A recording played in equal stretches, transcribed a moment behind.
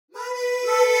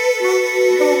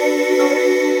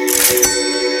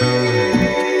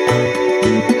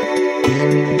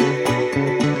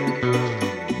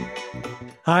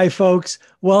Hi, folks.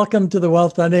 Welcome to the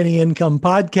Wealth on Any Income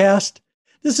podcast.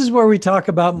 This is where we talk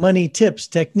about money tips,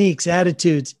 techniques,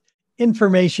 attitudes,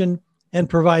 information, and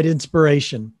provide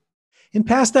inspiration. In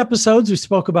past episodes, we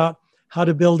spoke about how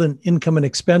to build an income and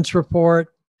expense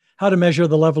report, how to measure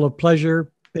the level of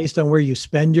pleasure based on where you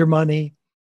spend your money,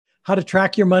 how to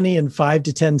track your money in 5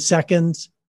 to 10 seconds,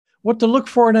 what to look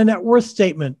for in a net worth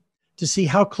statement to see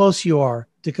how close you are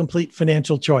to complete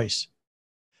financial choice.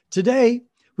 Today,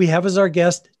 we have as our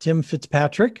guest, Tim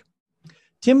Fitzpatrick.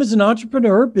 Tim is an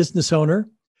entrepreneur, business owner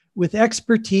with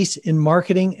expertise in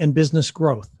marketing and business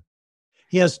growth.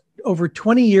 He has over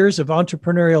 20 years of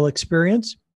entrepreneurial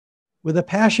experience with a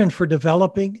passion for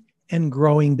developing and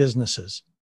growing businesses.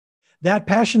 That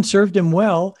passion served him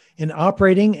well in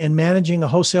operating and managing a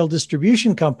wholesale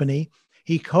distribution company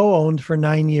he co-owned for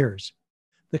 9 years.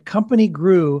 The company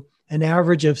grew an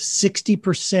average of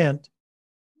 60%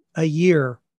 a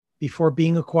year before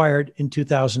being acquired in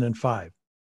 2005.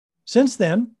 Since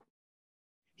then,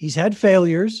 he's had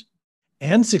failures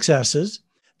and successes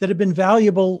that have been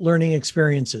valuable learning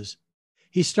experiences.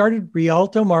 He started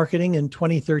Rialto Marketing in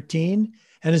 2013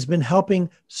 and has been helping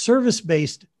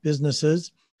service-based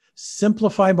businesses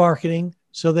simplify marketing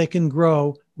so they can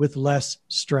grow with less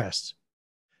stress.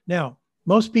 Now,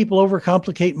 most people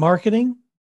overcomplicate marketing,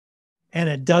 and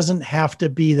it doesn't have to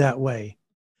be that way.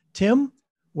 Tim,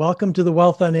 welcome to the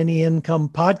Wealth on Any Income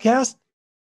podcast.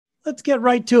 Let's get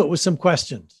right to it with some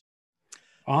questions.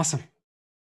 Awesome.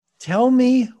 Tell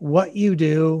me what you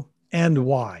do and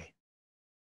why.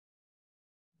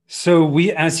 So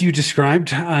as you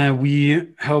described, we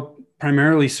help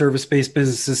primarily service-based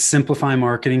businesses simplify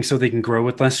marketing so they can grow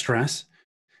with less stress.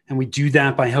 And we do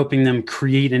that by helping them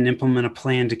create and implement a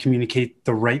plan to communicate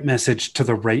the right message to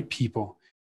the right people.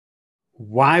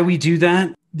 Why we do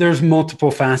that? There's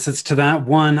multiple facets to that.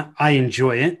 One, I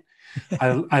enjoy it.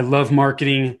 I love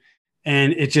marketing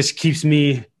and it just keeps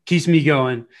me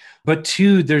going. But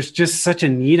two, there's just such a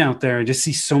need out there. I just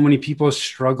see so many people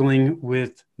struggling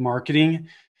with marketing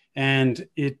and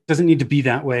it doesn't need to be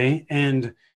that way.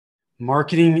 And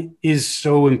marketing is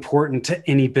so important to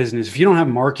any business. If you don't have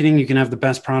marketing, you can have the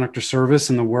best product or service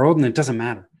in the world and it doesn't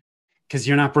matter because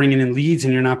you're not bringing in leads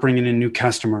and you're not bringing in new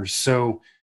customers. So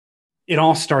it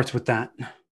all starts with that.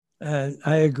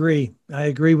 I agree. I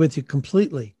agree with you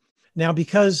completely. Now,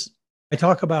 because I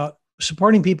talk about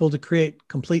supporting people to create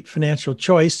complete financial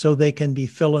choice so they can be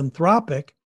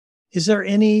philanthropic, is there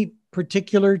any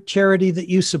particular charity that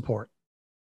you support?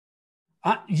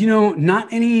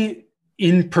 Not any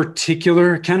in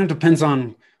particular. It kind of depends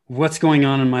on what's going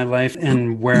on in my life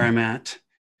and where I'm at.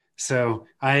 So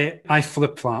I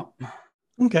flip-flop.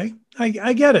 Okay.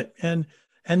 I get it. And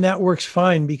that works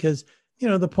fine because,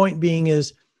 the point being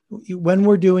is when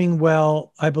we're doing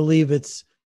well, I believe it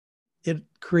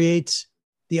creates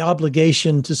the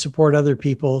obligation to support other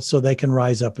people so they can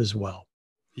rise up as well.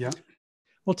 Yeah.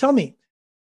 Well, tell me,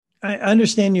 I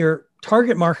understand your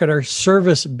target market are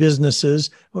service businesses.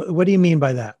 What do you mean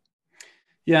by that?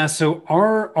 Yeah. So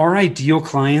our ideal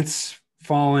clients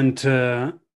fall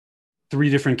into 3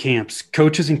 different camps: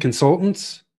 coaches and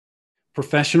consultants,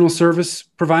 professional service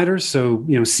providers. So,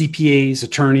 CPAs,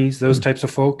 attorneys, those types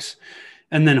of folks,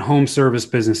 and then home service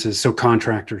businesses. So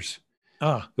contractors.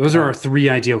 Those are our 3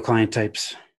 ideal client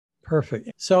types.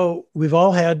 Perfect. So we've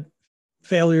all had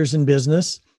failures in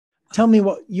business. Tell me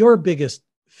what your biggest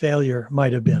failure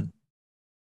might have been.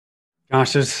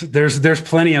 Gosh, there's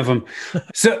plenty of them.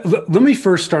 So let me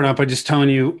first start out by just telling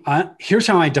you, here's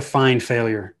how I define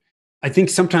failure. I think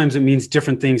sometimes it means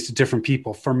different things to different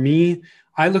people. For me,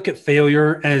 I look at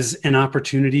failure as an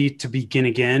opportunity to begin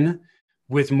again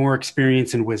with more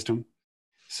experience and wisdom.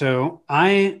 So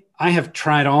I have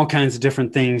tried all kinds of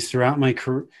different things throughout my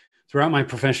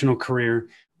professional career.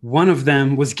 One of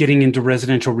them was getting into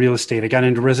residential real estate. I got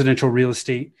into residential real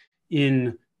estate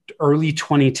in early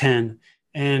 2010,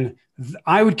 and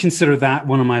I would consider that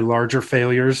one of my larger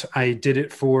failures. I did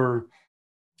it for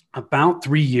about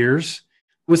 3 years,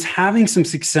 was having some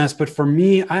success, but for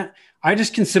me, I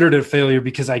just considered it a failure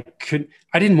because I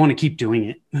didn't want to keep doing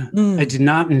it. I did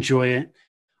not enjoy it.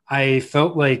 I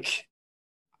felt like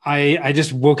I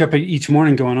just woke up each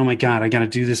morning going, oh my God, I got to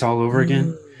do this all over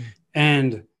again.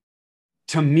 And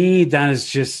to me, that is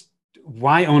just,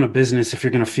 why own a business if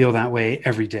you're going to feel that way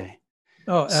every day?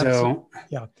 Oh, absolutely.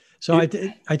 Yeah. So I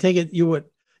take it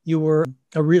you were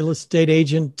a real estate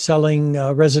agent selling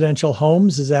residential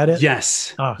homes. Is that it?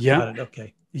 Yes. Yeah. Got it.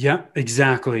 Okay. Yeah,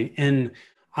 exactly. And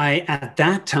at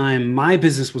that time, my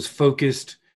business was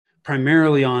focused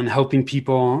primarily on helping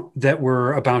people that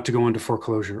were about to go into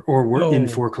foreclosure or were in Oh,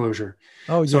 foreclosure.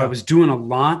 oh So I yeah, was doing a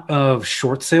lot of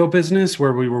short sale business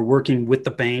where we were working with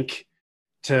the bank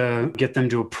to get them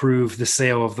to approve the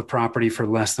sale of the property for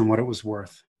less than what it was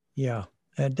worth. yeah.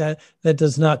 That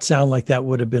does not sound like that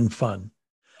would have been fun.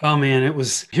 Oh man,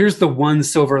 here's the one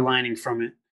silver lining from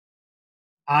it.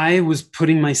 I was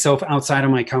putting myself outside of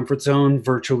my comfort zone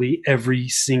virtually every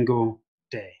single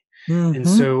day. And Hmm.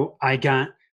 so I got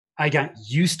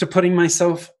used to putting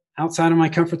myself outside of my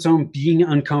comfort zone, being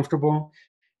uncomfortable.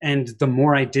 And the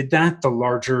more I did that, the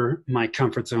larger my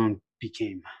comfort zone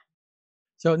became.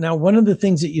 So now one of the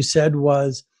things that you said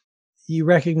was you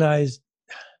recognized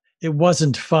it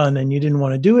wasn't fun and you didn't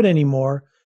want to do it anymore.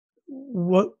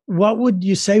 What would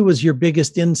you say was your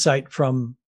biggest insight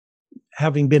from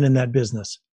having been in that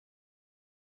business?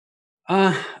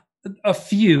 Uh, a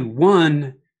few.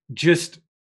 One, just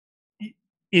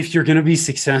if you're going to be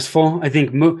successful, I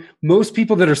think most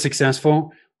people that are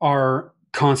successful are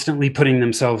constantly putting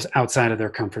themselves outside of their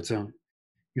comfort zone.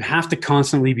 You have to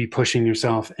constantly be pushing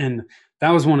yourself. And that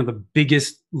was one of the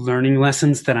biggest learning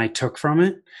lessons that I took from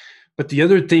it. But the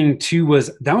other thing too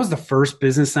was that was the first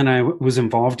business that I was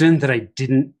involved in that I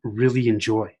didn't really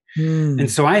enjoy. And Hmm.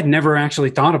 so I had never actually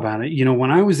thought about it.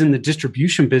 When I was in the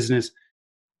distribution business,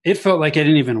 it felt like I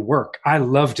didn't even work. I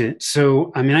loved it.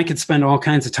 So, I mean, I could spend all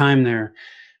kinds of time there.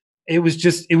 It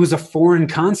was a foreign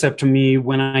concept to me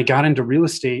when I got into real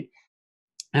estate.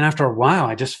 And after a while,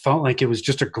 I just felt like it was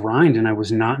just a grind and I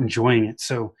was not enjoying it.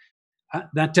 So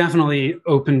that definitely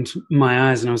opened my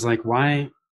eyes. And I was like, why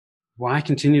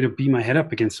continue to beat my head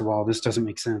up against the wall? This doesn't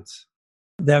make sense.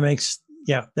 That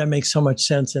makes so much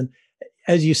sense. And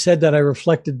as you said that, I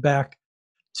reflected back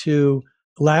to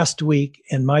last week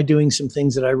and my doing some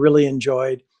things that I really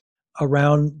enjoyed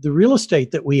around the real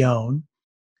estate that we own.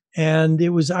 And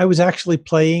I was actually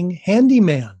playing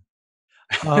handyman.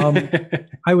 Um,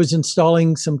 I was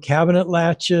installing some cabinet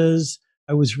latches.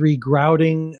 I was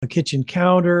regrouting a kitchen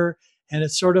counter. And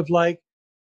it's sort of like,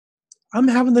 I'm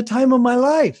having the time of my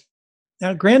life.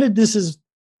 Now, granted,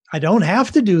 I don't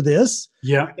have to do this.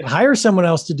 Yeah. I could hire someone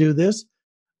else to do this,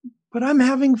 but I'm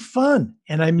having fun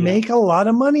and I Yeah. make a lot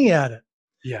of money at it.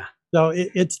 Yeah. So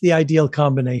it's the ideal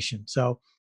combination. So,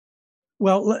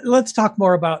 well, let's talk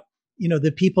more about,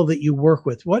 the people that you work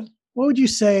with. What would you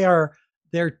say are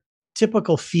their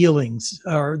typical feelings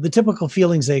or the typical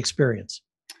feelings they experience?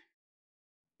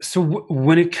 So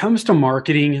when it comes to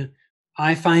marketing,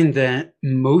 I find that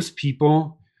most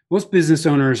business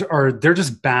owners they're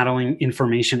just battling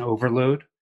information overload.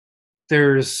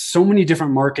 There's so many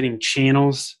different marketing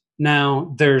channels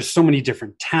now. There's so many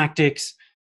different tactics.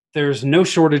 There's no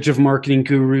shortage of marketing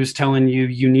gurus telling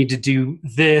you need to do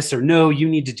this or no, you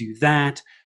need to do that.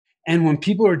 And when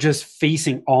people are just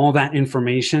facing all that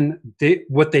information,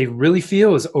 what they really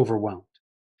feel is overwhelmed.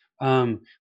 Um,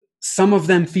 some of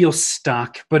them feel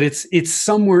stuck, but it's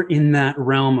somewhere in that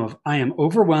realm of I am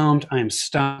overwhelmed, I am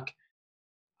stuck,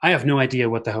 I have no idea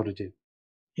what the hell to do.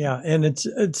 Yeah, and it's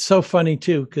so funny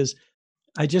too because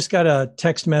I just got a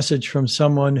text message from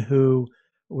someone who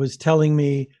was telling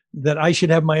me that I should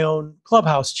have my own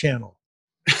Clubhouse channel.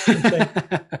 I'm saying,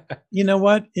 you know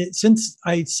what? Since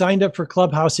I signed up for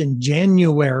Clubhouse in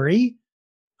January,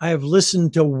 I have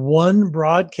listened to one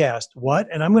broadcast. What?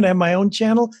 And I'm going to have my own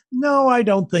channel? No, I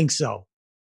don't think so.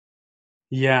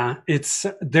 Yeah,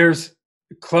 there's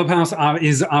Clubhouse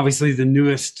is obviously the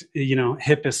newest,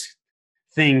 hippest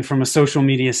thing from a social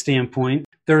media standpoint.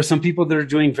 There are some people that are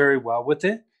doing very well with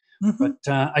it, Hmm. but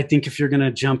I think if you're going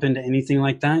to jump into anything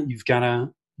like that, you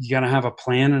gotta have a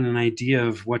plan and an idea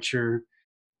of what your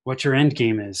end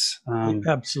game is.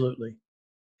 Absolutely.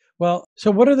 Well, so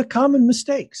what are the common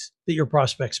mistakes that your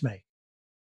prospects make?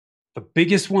 The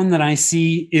biggest one that I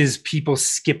see is people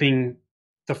skipping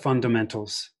the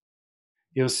fundamentals.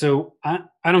 So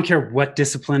I don't care what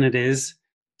discipline it is,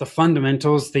 the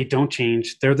fundamentals, they don't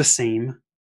change. They're the same.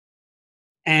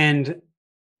 And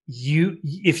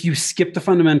if you skip the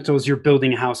fundamentals, you're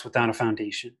building a house without a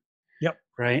foundation, Yep.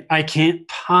 right? I can't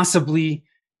possibly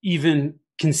even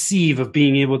conceive of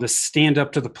being able to stand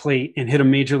up to the plate and hit a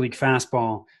major league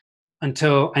fastball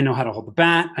until I know how to hold the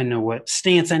bat. I know what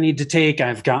stance I need to take.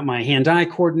 I've got my hand-eye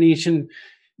coordination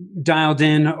dialed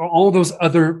in, all those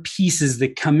other pieces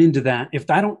that come into that. If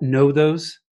I don't know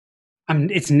those,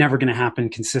 it's never going to happen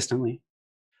consistently.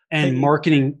 And I-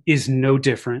 marketing is no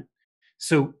different.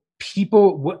 So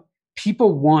what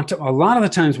people want a lot of the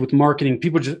times with marketing,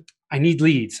 people just, I need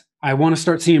leads. I want to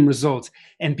start seeing results.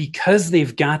 And because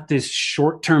they've got this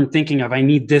short-term thinking of I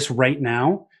need this right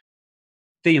now,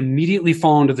 they immediately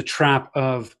fall into the trap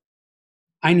of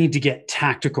I need to get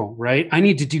tactical, right? I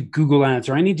need to do Google ads,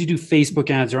 or I need to do Facebook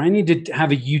ads, or I need to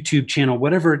have a YouTube channel,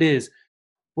 whatever it is.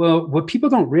 Well, what people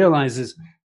don't realize is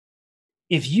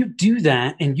if you do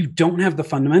that and you don't have the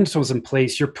fundamentals in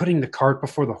place, you're putting the cart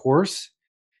before the horse.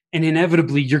 And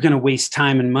inevitably, you're going to waste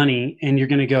time and money, and you're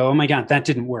going to go, oh my God, that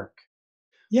didn't work.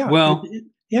 Yeah. Well,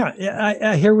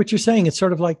 I hear what you're saying. It's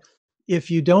sort of like if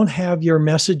you don't have your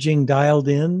messaging dialed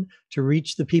in to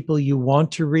reach the people you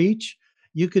want to reach,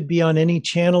 you could be on any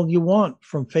channel you want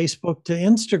from Facebook to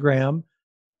Instagram,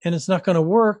 and it's not going to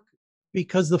work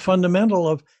because the fundamental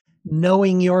of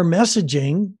knowing your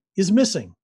messaging is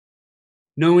missing.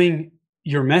 Knowing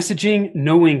your messaging,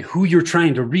 knowing who you're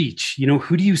trying to reach,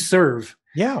 who do you serve?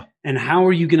 Yeah. And how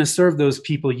are you going to serve those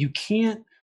people? You can't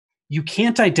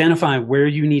identify where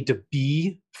you need to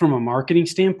be from a marketing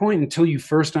standpoint until you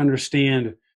first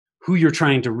understand who you're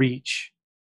trying to reach.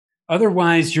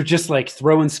 Otherwise, you're just like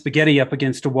throwing spaghetti up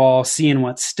against a wall, seeing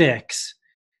what sticks.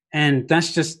 And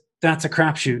that's a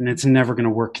crapshoot, and it's never going to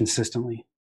work consistently.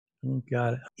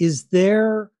 Got it. Is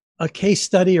there a case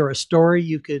study or a story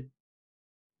you could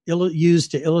use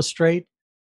to illustrate,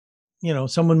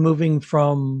 someone moving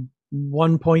from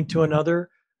one point to another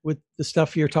with the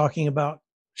stuff you're talking about?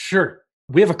 Sure.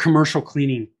 We have a commercial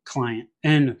cleaning client.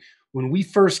 And when we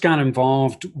first got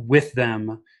involved with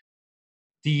them,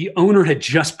 the owner had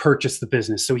just purchased the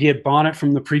business. So he had bought it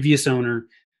from the previous owner.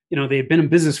 They had been in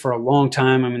business for a long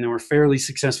time. I mean, they were fairly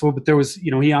successful, but there was,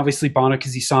 he obviously bought it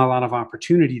because he saw a lot of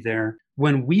opportunity there.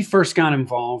 When we first got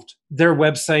involved, their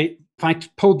website, if I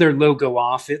pulled their logo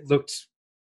off, it looked,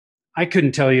 I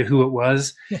couldn't tell you who it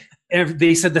was.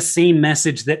 They said the same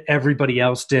message that everybody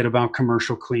else did about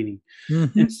commercial cleaning.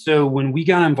 Mm-hmm. And so when we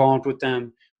got involved with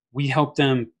them, we helped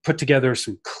them put together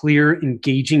some clear,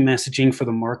 engaging messaging for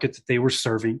the market that they were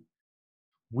serving.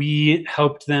 We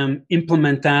helped them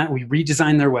implement that. We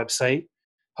redesigned their website,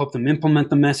 helped them implement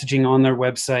the messaging on their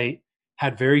website,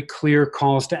 had very clear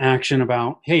calls to action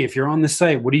about, hey, if you're on this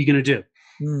site, what are you going to do?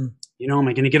 Am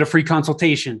I going to get a free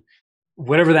consultation?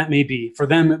 Whatever that may be. For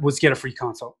them, it was get a free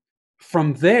consult.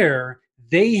 From there,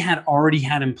 they had already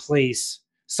had in place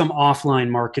some offline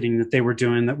marketing that they were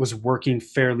doing that was working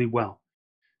fairly well.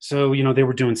 So, they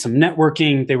were doing some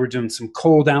networking, they were doing some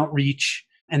cold outreach,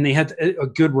 and they had a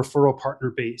good referral partner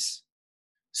base.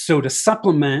 So to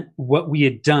supplement what we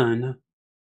had done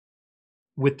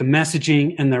with the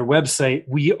messaging and their website,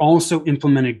 we also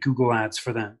implemented Google Ads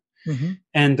for them. Mm-hmm.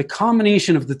 And the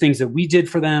combination of the things that we did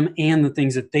for them and the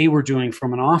things that they were doing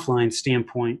from an offline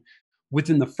standpoint,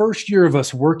 within the first year of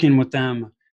us working with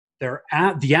them,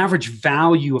 the average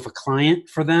value of a client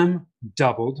for them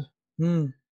doubled.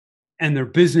 And their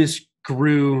business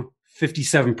grew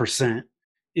 57%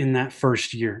 in that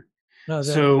first year.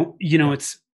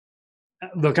 It's,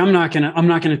 look, I'm not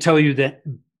going to tell you that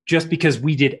just because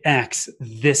we did X,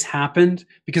 this happened,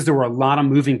 because there were a lot of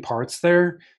moving parts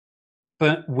there.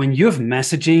 But when you have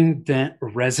messaging that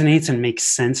resonates and makes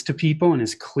sense to people and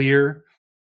is clear,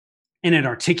 and it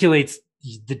articulates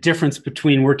the difference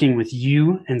between working with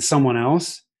you and someone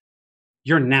else,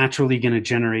 you're naturally going to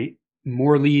generate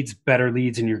more leads, better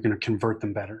leads, and you're going to convert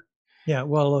them better. Yeah,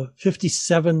 well, a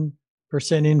 57%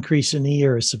 increase in a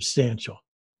year is substantial.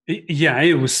 Yeah,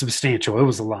 it was substantial. It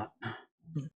was a lot.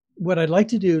 What I'd like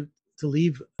to do to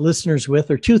leave listeners with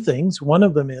are two things. One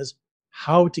of them is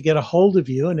how to get a hold of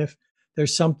you. And if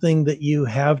there's something that you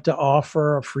have to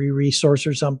offer, a free resource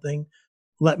or something,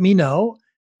 let me know.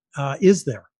 Is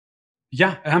there?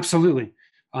 Yeah, absolutely.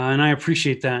 And I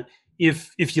appreciate that.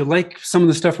 If you like some of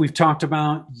the stuff we've talked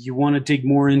about, you want to dig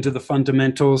more into the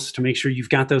fundamentals to make sure you've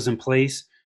got those in place,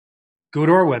 go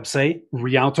to our website,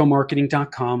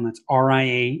 rialtomarketing.com. That's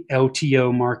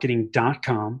RIALTO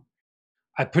marketing.com.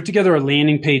 I put together a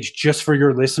landing page just for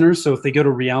your listeners. So if they go to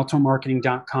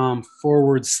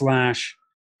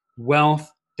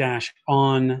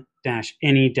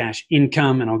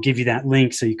rialtomarketing.com/wealth-on-any-income, and I'll give you that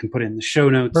link so you can put it in the show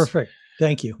notes. Perfect.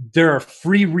 Thank you. There are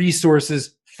free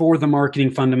resources for the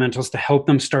marketing fundamentals to help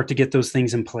them start to get those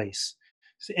things in place.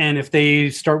 And if they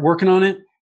start working on it,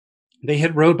 they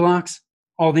hit roadblocks,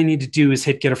 all they need to do is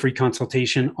get a free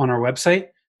consultation on our website.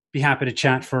 Be happy to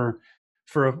chat for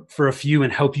a few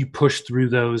and help you push through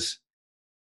those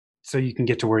so you can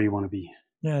get to where you want to be.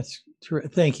 That's true.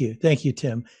 Thank you. Thank you,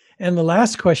 Tim. And the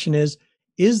last question is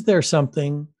there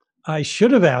something I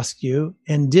should have asked you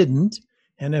and didn't?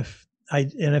 And if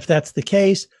that's the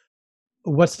case,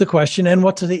 what's the question and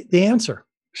what's the answer?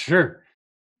 Sure.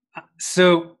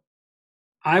 So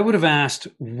I would have asked,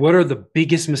 what are the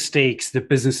biggest mistakes that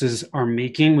businesses are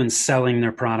making when selling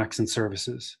their products and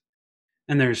services?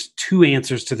 And there's two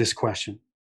answers to this question.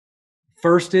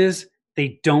 First is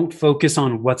They don't focus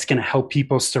on what's going to help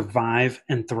people survive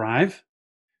and thrive.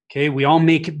 Okay. We all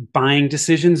make buying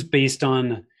decisions based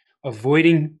on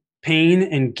avoiding pain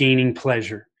and gaining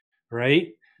pleasure, right?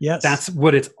 Yes. That's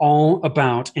what it's all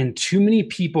about. And too many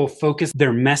people focus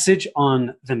their message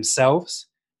on themselves,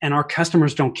 and our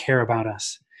customers don't care about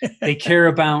us. They care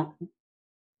about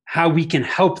how we can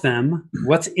help them,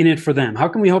 what's in it for them. How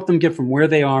can we help them get from where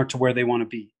they are to where they want to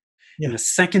be? Yeah. And the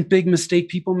second big mistake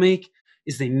people make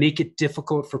is they make it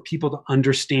difficult for people to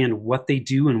understand what they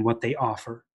do and what they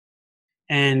offer.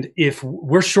 And if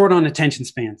we're short on attention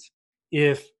spans,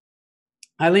 if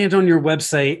I land on your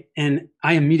website and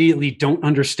I immediately don't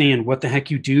understand what the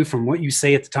heck you do from what you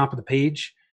say at the top of the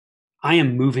page, I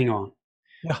am moving on.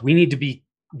 Yeah.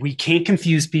 We can't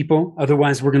confuse people.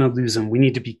 Otherwise, we're going to lose them. We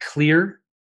need to be clear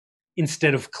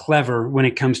instead of clever when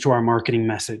it comes to our marketing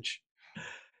message.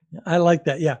 I like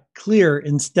that. Yeah. Clear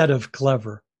instead of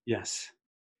clever. Yes.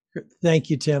 Thank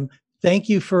you, Tim. Thank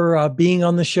you for being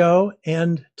on the show.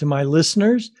 And to my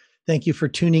listeners, thank you for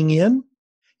tuning in.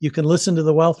 You can listen to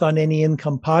the Wealth on Any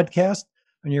Income podcast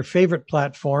on your favorite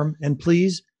platform. And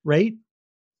please rate,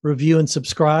 review, and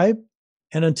subscribe.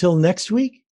 And until next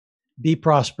week, be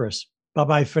prosperous.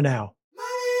 Bye-bye for now.